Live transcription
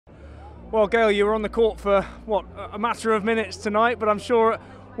Well, Gael, you were on the court for, what, a matter of minutes tonight, but I'm sure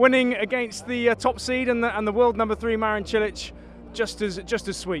winning against the top seed and the world number 3 Marin Cilic just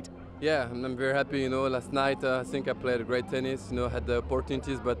as sweet. Yeah, I'm very happy. Last night I think I played great tennis. Had the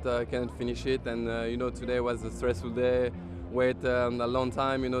opportunities, but I couldn't finish it. And today was a stressful day. Wait a long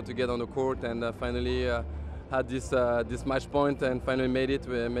time, to get on the court, and finally had this match point and finally made it.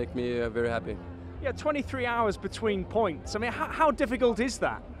 Make me very happy. Yeah, 23 hours between points. I mean, how difficult is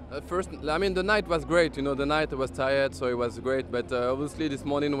that? First, I mean, the night was great. The night I was tired, so it was great. But obviously, this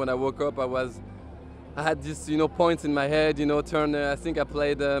morning when I woke up, I had this, points in my head. Turn. I think I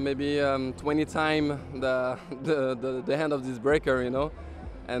played maybe 20 times the hand of this breaker.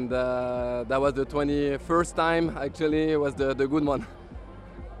 And that was the 21st time. Actually, it was the good one.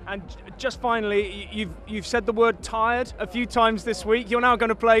 And just finally, you've said the word tired a few times this week. You're now going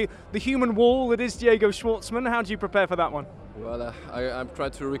to play the human wall that is Diego Schwartzman. How do you prepare for that one? Well, I've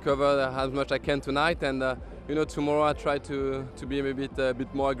tried to recover as much as I can tonight, and tomorrow I try to be a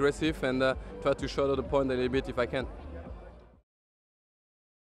bit more aggressive and try to shoulder the point a little bit if I can.